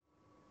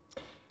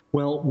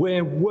Well,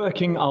 we're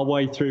working our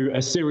way through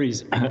a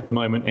series at the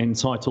moment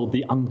entitled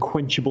The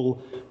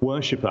Unquenchable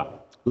Worshipper,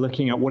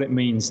 looking at what it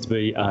means to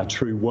be a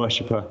true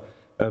worshipper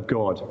of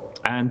God.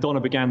 And Donna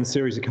began the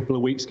series a couple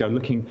of weeks ago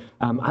looking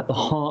at the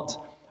heart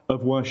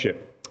of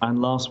worship.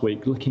 And last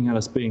week, looking at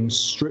us being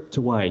stripped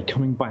away,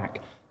 coming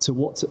back to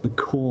what's at the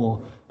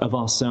core of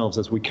ourselves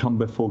as we come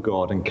before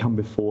God and come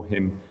before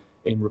Him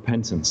in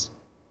repentance.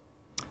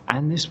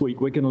 And this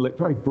week, we're going to look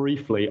very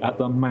briefly at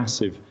the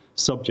massive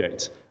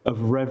subject of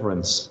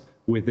reverence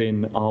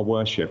within our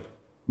worship,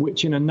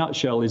 which in a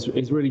nutshell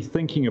is really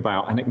thinking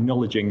about and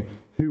acknowledging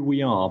who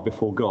we are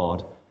before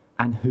God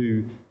and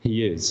who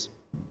He is.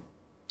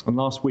 And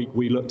last week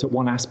we looked at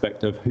one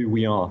aspect of who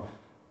we are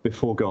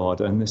before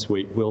God, and this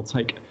week we'll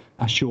take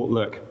a short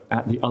look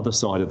at the other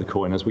side of the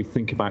coin as we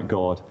think about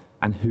God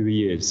and who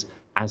He is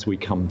as we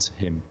come to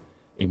Him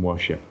in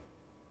worship.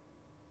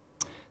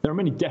 There are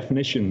many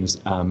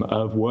definitions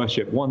of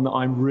worship. One that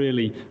I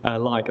really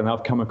like and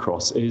I've come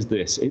across is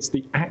this. It's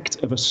the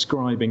act of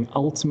ascribing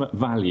ultimate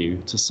value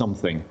to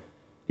something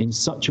in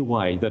such a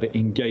way that it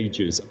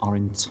engages our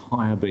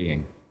entire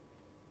being.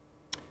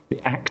 The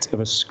act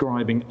of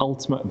ascribing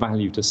ultimate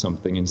value to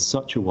something in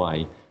such a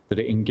way that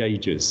it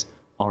engages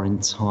our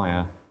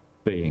entire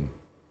being.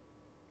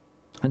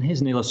 And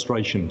here's an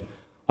illustration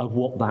of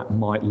what that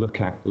might look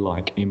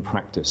like in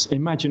practice.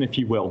 Imagine, if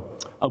you will,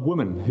 a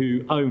woman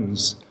who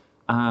owns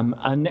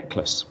a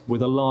necklace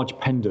with a large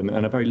pendant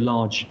and a very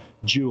large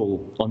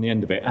jewel on the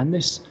end of it. And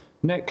this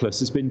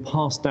necklace has been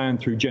passed down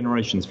through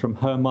generations from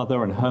her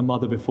mother and her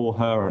mother before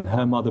her and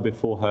her mother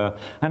before her.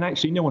 And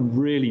actually no one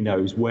really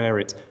knows where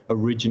it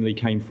originally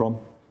came from.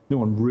 No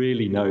one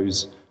really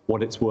knows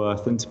what it's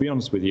worth. And to be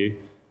honest with you,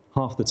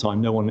 half the time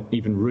no one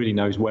even really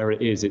knows where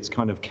it is. It's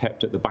kind of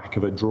kept at the back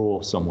of a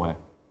drawer somewhere.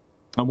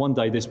 And one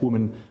day this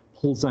woman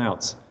pulls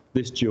out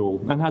this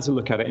jewel and has a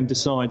look at it and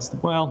decides,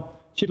 well,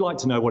 she'd like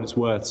to know what it's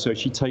worth, so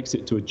she takes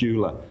it to a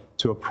jeweler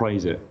to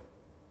appraise it.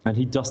 And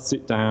he dusts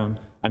it down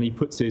and he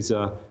puts his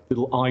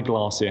little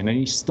eyeglass in and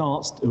he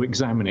starts to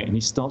examine it and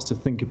he starts to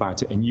think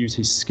about it and use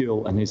his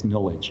skill and his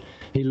knowledge.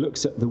 He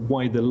looks at the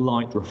way the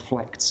light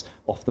reflects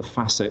off the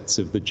facets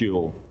of the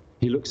jewel.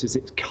 He looks at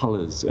its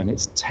colours and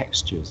its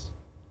textures.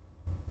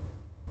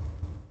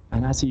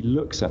 And as he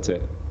looks at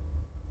it,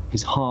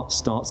 his heart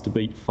starts to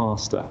beat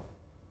faster.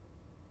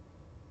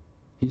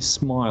 His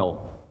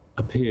smile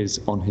appears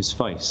on his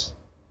face.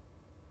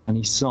 And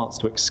he starts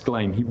to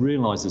exclaim. He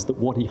realizes that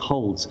what he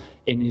holds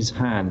in his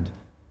hand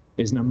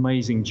is an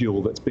amazing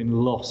jewel that's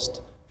been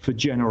lost for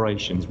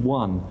generations,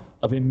 one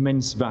of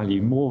immense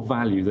value, more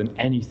value than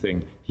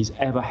anything he's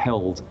ever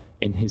held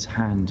in his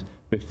hand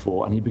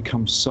before. And he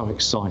becomes so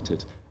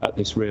excited at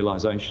this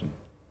realization.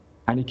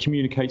 And he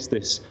communicates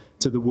this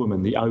to the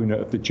woman, the owner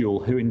of the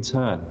jewel, who in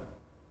turn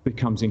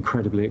becomes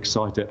incredibly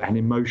excited and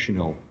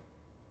emotional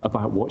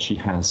about what she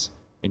has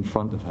in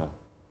front of her.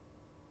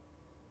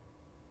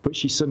 But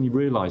she suddenly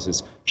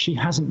realizes she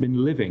hasn't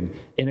been living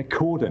in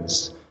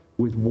accordance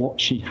with what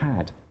she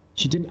had.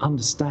 She didn't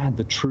understand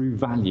the true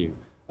value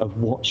of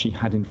what she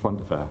had in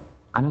front of her.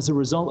 And as a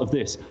result of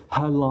this,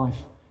 her life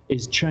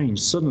is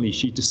changed. Suddenly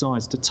she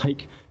decides to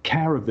take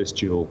care of this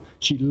jewel.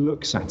 She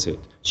looks at it.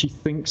 She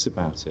thinks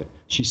about it.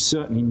 She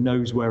certainly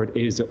knows where it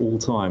is at all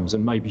times,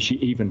 and maybe she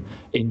even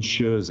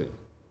insures it.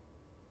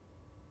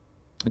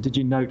 And did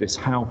you notice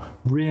how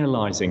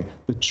realizing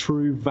the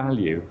true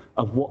value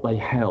of what they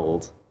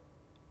held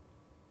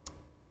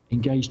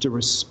engaged a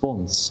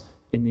response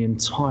in the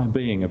entire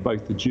being of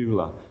both the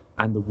jeweler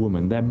and the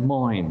woman, their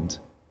mind,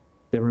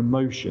 their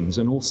emotions,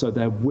 and also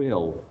their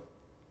will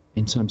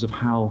in terms of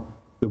how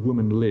the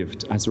woman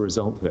lived as a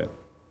result of it.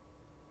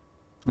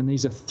 And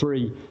these are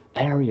three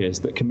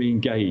areas that can be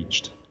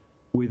engaged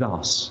with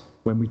us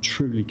when we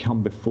truly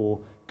come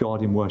before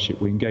God in worship.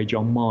 We engage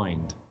our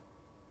mind,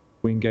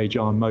 we engage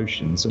our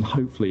emotions, and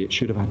hopefully it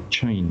should have had a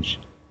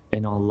change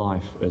in our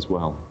life as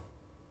well.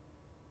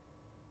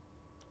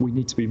 We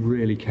need to be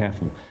really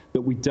careful that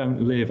we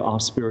don't live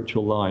our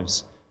spiritual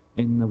lives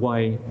in the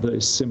way that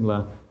is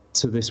similar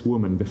to this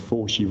woman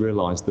before she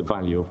realized the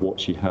value of what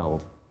she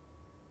held.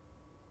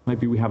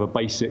 Maybe we have a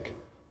basic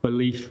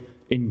belief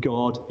in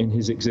God, in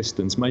His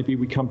existence. Maybe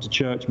we come to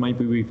church,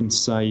 maybe we even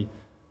say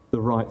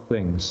the right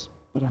things.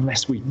 But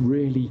unless we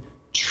really,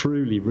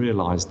 truly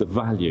realize the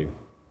value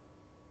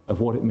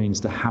of what it means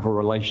to have a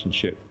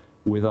relationship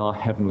with our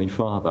Heavenly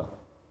Father,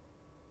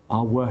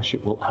 our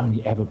worship will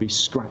only ever be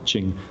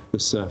scratching the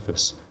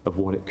surface of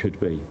what it could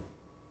be.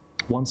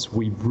 Once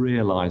we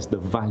realize the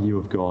value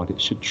of God,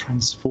 it should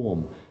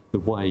transform the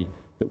way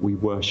that we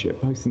worship,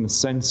 both in the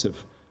sense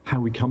of how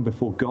we come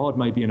before God,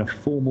 maybe in a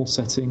formal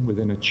setting,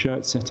 within a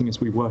church setting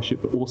as we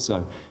worship, but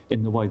also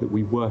in the way that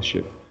we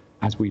worship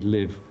as we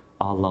live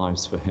our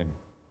lives for Him.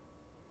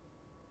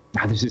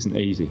 Now, this isn't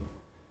easy.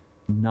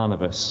 None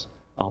of us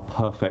are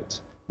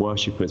perfect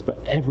worshippers, but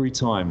every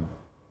time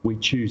we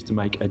choose to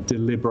make a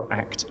deliberate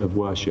act of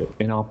worship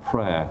in our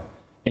prayer,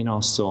 in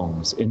our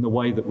songs, in the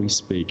way that we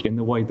speak, in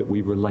the way that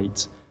we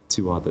relate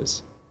to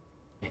others,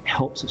 it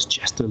helps us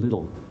just a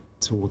little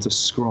towards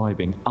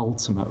ascribing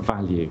ultimate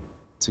value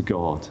to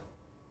God,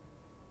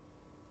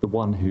 the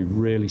one who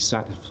really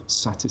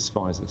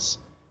satisfies us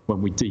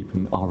when we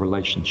deepen our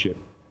relationship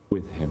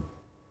with him,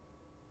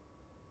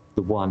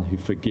 the one who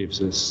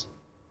forgives us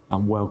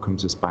and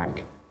welcomes us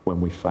back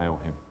when we fail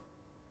him.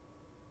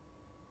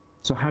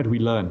 So how do we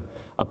learn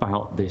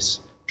about this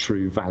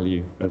true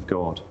value of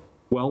God?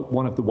 Well,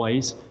 one of the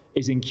ways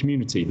is in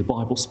community. The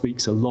Bible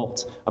speaks a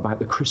lot about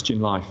the Christian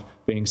life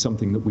being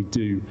something that we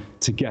do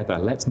together.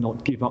 Let's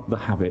not give up the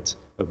habit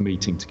of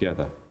meeting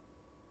together.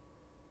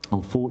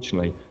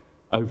 Unfortunately,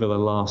 over the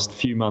last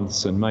few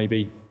months, and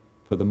maybe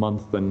for the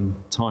month and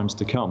times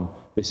to come,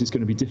 this is going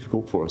to be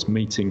difficult for us,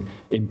 meeting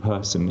in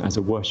person as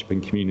a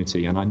worshipping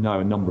community. And I know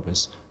a number of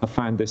us have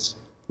found this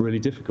really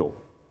difficult.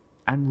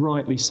 And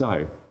rightly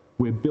so.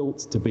 We're built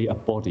to be a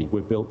body.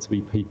 We're built to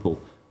be people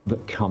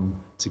that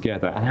come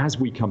together. And as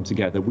we come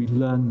together, we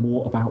learn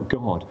more about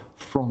God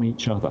from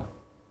each other,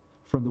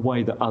 from the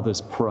way that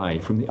others pray,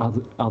 from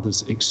the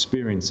others'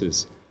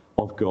 experiences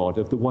of God,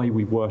 of the way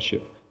we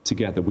worship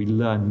together. We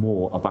learn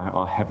more about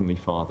our Heavenly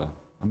Father.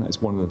 And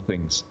that's one of the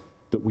things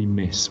that we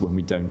miss when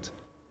we don't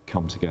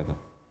come together.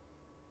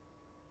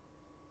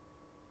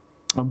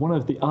 And one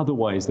of the other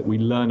ways that we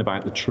learn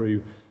about the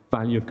true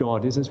value of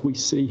God is as we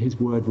see his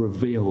word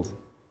revealed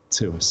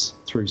to us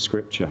through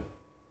Scripture.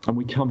 And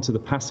we come to the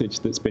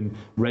passage that's been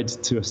read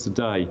to us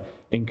today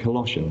in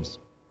Colossians.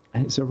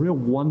 And it's a real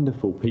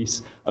wonderful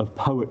piece of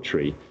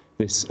poetry,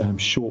 this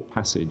short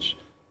passage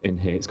in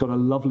here. It's got a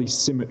lovely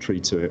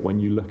symmetry to it when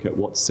you look at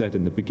what's said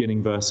in the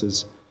beginning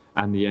verses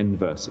and the end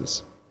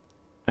verses.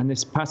 And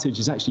this passage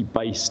is actually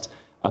based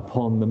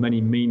upon the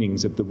many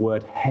meanings of the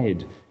word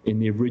head in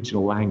the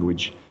original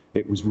language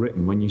it was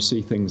written. When you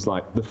see things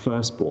like the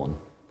firstborn,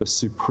 the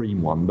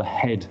supreme one, the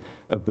head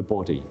of the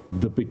body,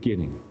 the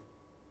beginning.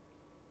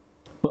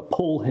 But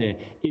Paul here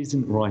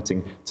isn't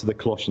writing to the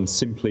Colossians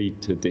simply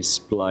to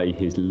display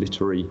his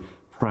literary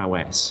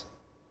prowess.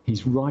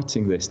 He's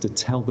writing this to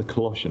tell the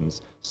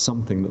Colossians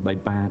something that they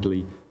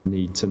badly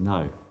need to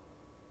know.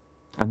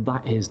 And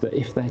that is that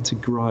if they're to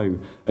grow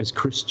as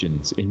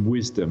Christians in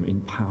wisdom,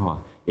 in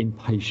power, in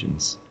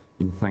patience,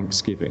 in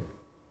thanksgiving,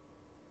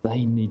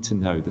 they need to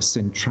know the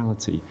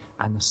centrality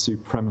and the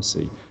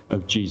supremacy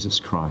of Jesus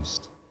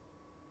Christ.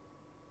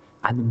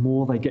 And the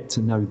more they get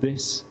to know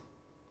this,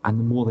 and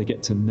the more they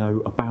get to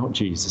know about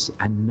Jesus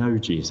and know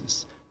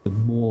Jesus, the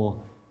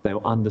more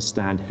they'll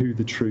understand who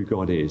the true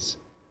God is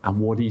and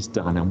what he's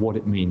done and what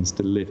it means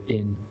to live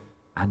in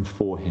and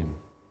for him.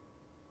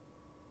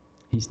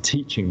 He's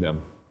teaching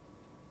them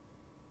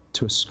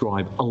to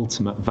ascribe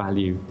ultimate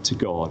value to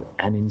God,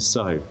 and in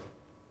so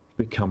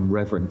become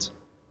reverent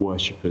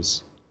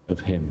worshippers of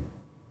him.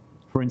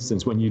 For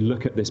instance, when you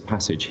look at this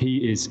passage,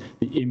 he is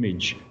the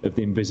image of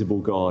the invisible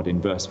God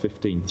in verse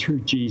 15.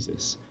 Through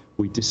Jesus,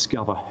 we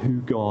discover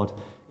who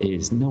God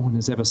is. No one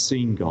has ever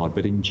seen God,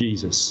 but in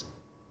Jesus,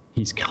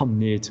 he's come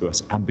near to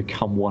us and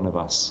become one of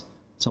us,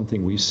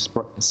 something we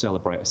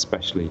celebrate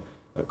especially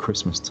at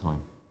Christmas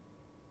time.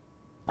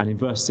 And in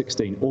verse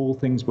 16, all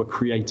things were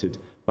created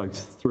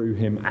both through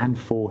him and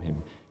for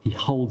him. He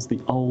holds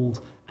the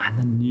old and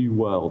the new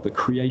world, the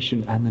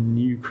creation and the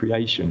new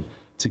creation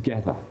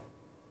together.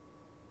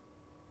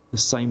 The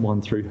same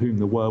one through whom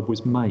the world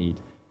was made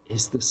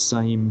is the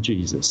same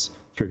Jesus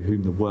through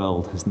whom the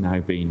world has now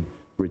been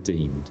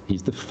redeemed.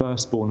 He's the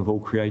firstborn of all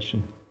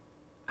creation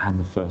and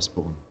the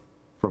firstborn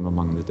from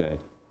among the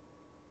dead.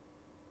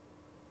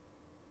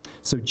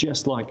 So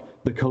just like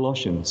the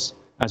Colossians,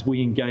 as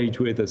we engage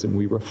with us and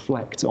we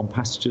reflect on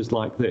passages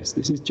like this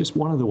is just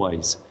one of the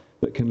ways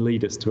that can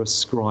lead us to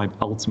ascribe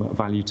ultimate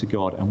value to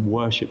God and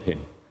worship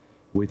him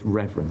with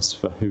reverence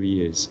for who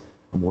he is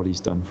and what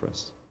he's done for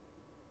us.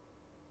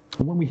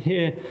 And when we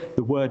hear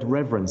the word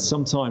reverence,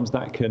 sometimes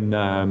that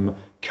can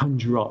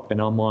conjure up in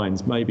our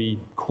minds maybe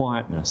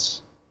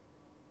quietness,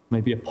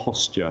 maybe a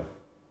posture,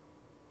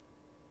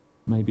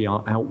 maybe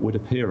our outward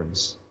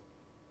appearance.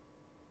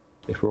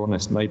 If we're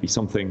honest, maybe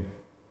something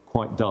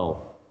quite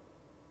dull.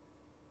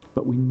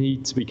 But we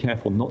need to be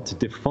careful not to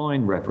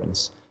define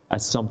reverence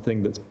as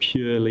something that's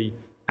purely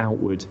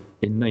outward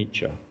in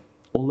nature,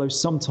 although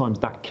sometimes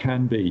that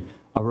can be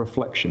a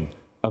reflection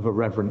of a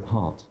reverent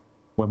heart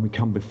when we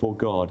come before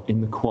God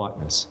in the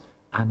quietness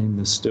and in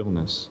the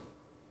stillness.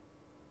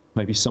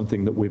 Maybe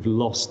something that we've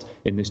lost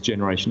in this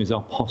generation is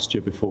our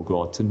posture before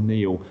God, to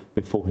kneel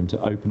before him,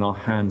 to open our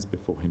hands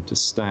before him, to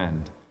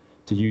stand,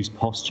 to use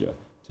posture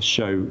to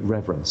show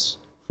reverence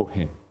for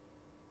him.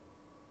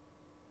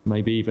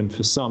 Maybe even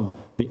for some,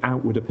 the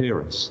outward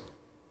appearance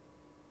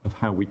of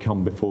how we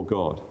come before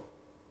God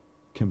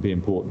can be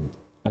important,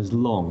 as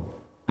long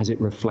as it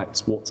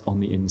reflects what's on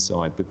the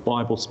inside. The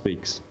Bible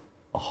speaks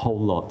a whole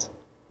lot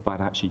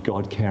about actually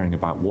God caring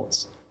about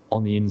what's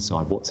on the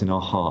inside, what's in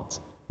our heart,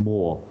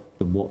 more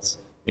than what's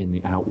in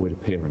the outward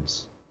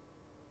appearance.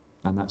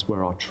 And that's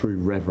where our true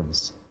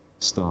reverence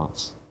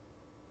starts.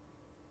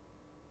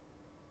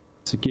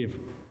 To give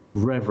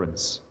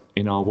reverence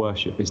in our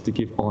worship is to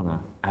give honor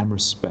and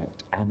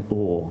respect and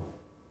awe,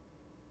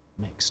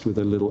 mixed with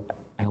a little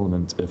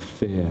element of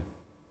fear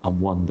and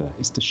wonder.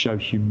 It's to show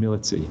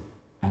humility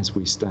as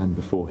we stand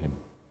before him,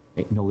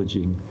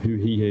 acknowledging who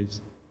he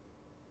is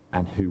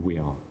and who we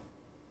are.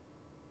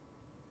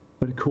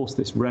 But of course,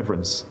 this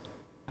reverence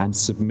and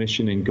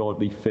submission in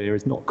godly fear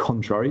is not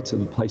contrary to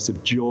the place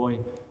of joy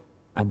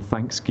and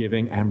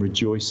thanksgiving and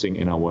rejoicing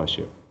in our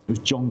worship. It was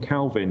John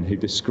Calvin who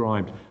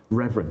described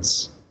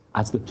reverence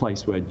as the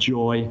place where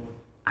joy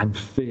and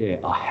fear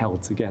are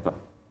held together.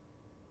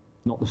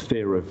 Not the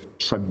fear of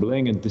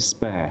trembling and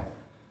despair,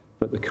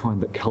 but the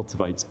kind that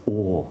cultivates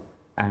awe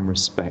and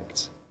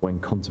respect when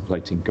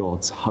contemplating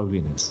God's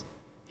holiness,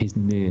 his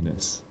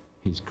nearness,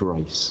 his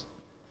grace,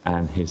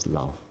 and his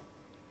love.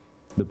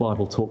 The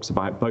Bible talks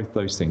about both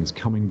those things,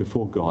 coming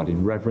before God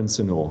in reverence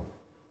and awe,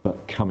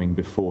 but coming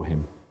before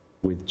him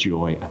with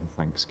joy and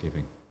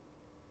thanksgiving.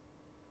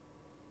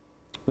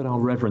 But our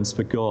reverence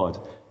for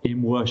God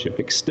in worship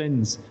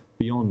extends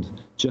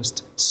beyond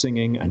just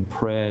singing and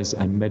prayers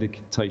and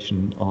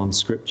meditation on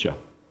Scripture.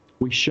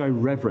 We show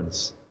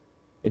reverence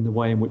in the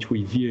way in which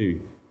we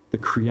view the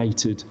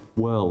created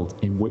world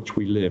in which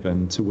we live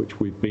and to which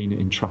we've been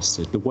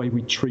entrusted, the way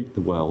we treat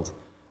the world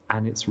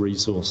and its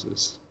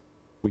resources.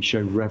 We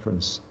show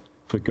reverence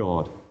for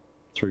God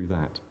through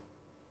that.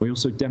 We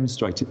also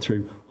demonstrate it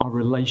through our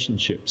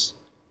relationships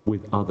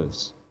with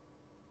others.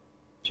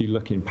 If you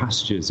look in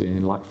passages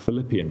in like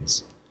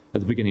Philippians,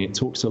 at the beginning it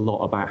talks a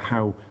lot about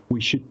how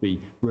we should be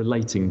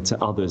relating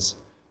to others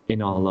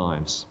in our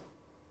lives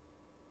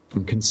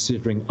and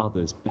considering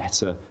others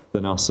better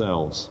than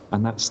ourselves.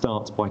 And that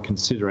starts by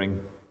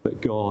considering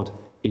that God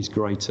is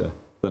greater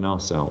than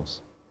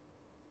ourselves.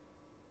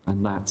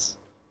 And that's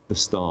the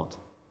start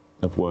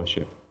of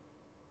worship.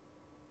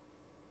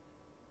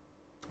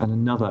 And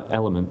another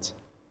element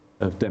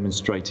of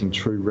demonstrating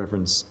true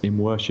reverence in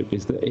worship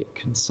is that it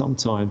can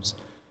sometimes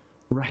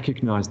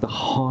recognize the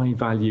high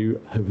value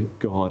of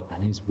God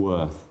and his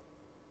worth.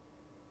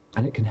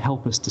 And it can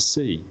help us to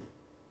see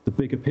the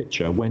bigger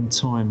picture when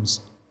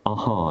times are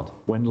hard,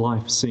 when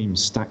life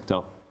seems stacked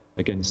up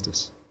against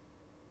us.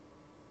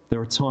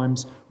 There are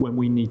times when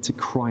we need to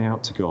cry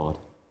out to God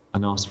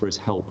and ask for his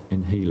help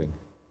in healing.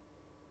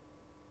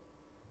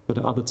 But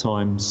at other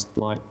times,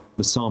 like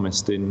the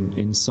psalmist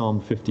in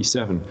Psalm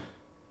 57,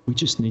 we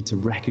just need to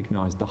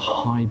recognize the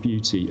high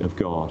beauty of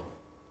God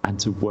and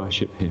to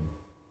worship him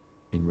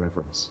in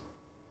reverence.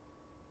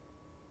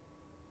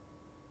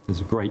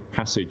 There's a great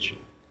passage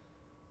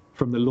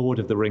from the Lord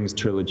of the Rings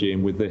trilogy,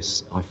 and with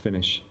this I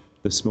finish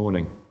this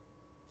morning.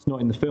 It's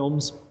not in the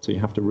films, so you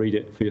have to read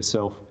it for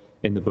yourself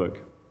in the book.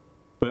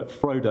 But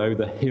Frodo,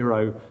 the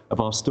hero of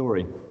our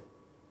story,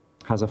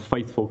 has a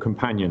faithful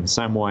companion,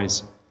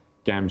 Samwise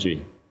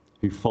Gamgee,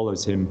 who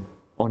follows him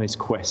on his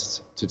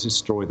quest to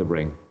destroy the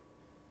ring.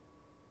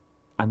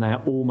 And they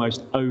are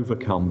almost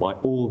overcome by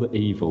all the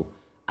evil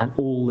and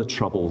all the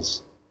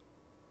troubles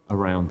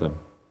around them.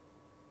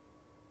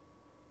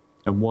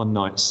 And one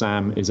night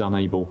Sam is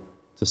unable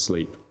to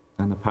sleep.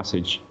 And the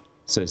passage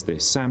says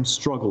this: Sam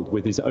struggled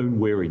with his own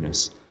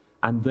weariness,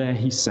 and there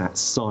he sat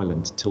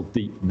silent till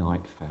deep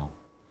night fell.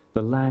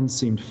 The land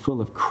seemed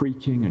full of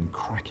creaking and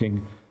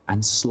cracking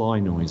and sly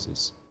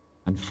noises,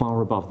 and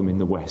far above them in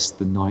the west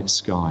the night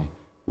sky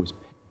was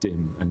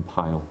dim and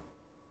pale.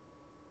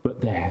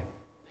 But there,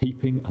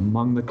 peeping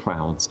among the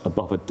clouds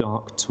above a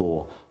dark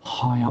tor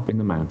high up in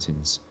the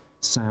mountains,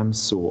 Sam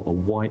saw a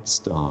white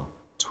star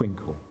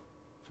twinkle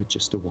for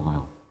just a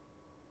while.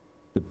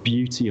 The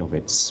beauty of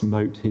it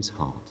smote his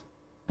heart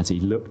as he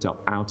looked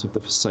up out of the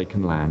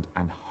forsaken land,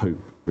 and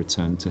hope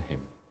returned to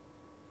him.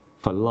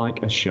 For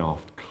like a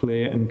shaft,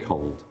 clear and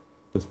cold,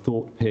 the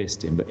thought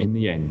pierced him that in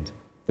the end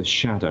the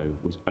shadow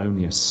was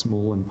only a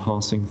small and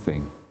passing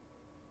thing.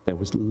 There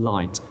was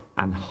light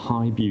and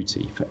high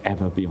beauty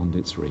forever beyond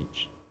its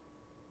reach.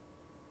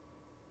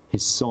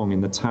 His song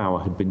in the tower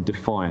had been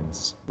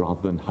defiance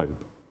rather than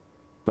hope.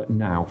 But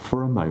now,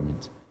 for a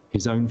moment,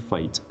 his own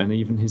fate and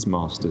even his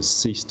master's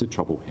ceased to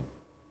trouble him.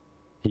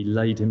 He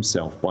laid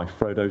himself by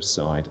Frodo's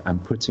side,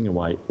 and putting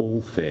away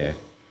all fear,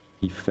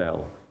 he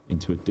fell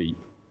into a deep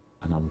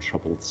and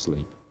untroubled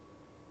sleep.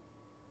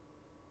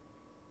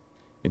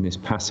 In this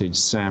passage,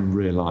 Sam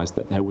realized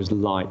that there was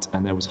light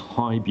and there was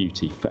high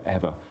beauty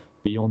forever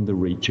beyond the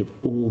reach of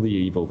all the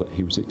evil that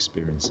he was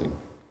experiencing.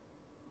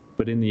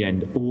 But in the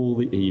end, all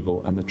the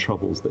evil and the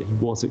troubles that he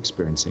was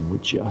experiencing were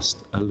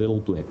just a little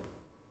blip,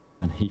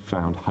 and he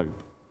found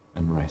hope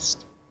and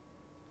rest.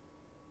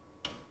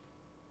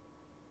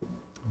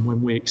 And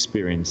when we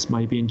experience,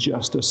 maybe in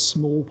just a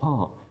small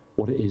part,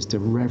 what it is to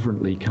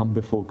reverently come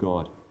before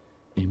God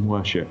in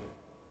worship,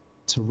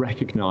 to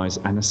recognize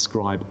and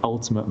ascribe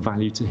ultimate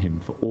value to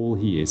him for all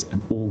he is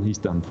and all he's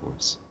done for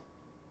us,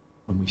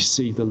 when we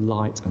see the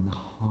light and the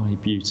high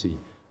beauty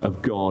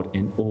of God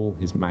in all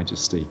his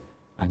majesty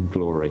and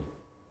glory,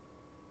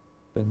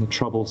 then the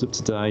troubles of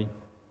today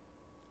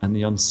and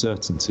the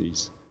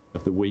uncertainties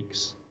of the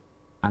weeks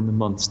and the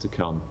months to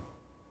come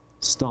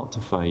start to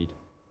fade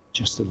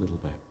just a little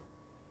bit,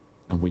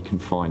 and we can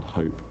find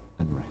hope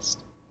and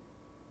rest.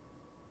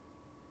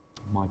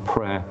 My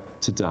prayer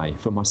today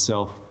for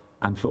myself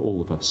and for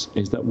all of us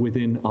is that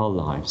within our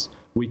lives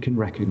we can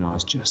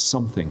recognize just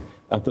something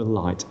of the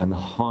light and the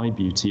high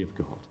beauty of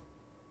God,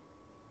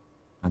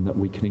 and that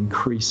we can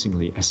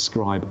increasingly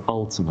ascribe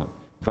ultimate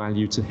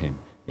value to him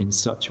in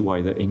such a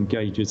way that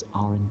engages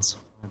our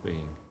entire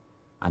being,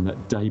 and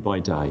that day by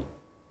day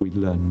we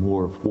learn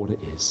more of what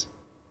it is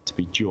to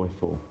be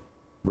joyful,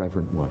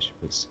 reverent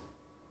worshippers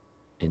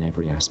in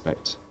every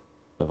aspect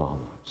of our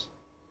lives.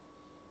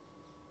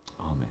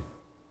 Amen.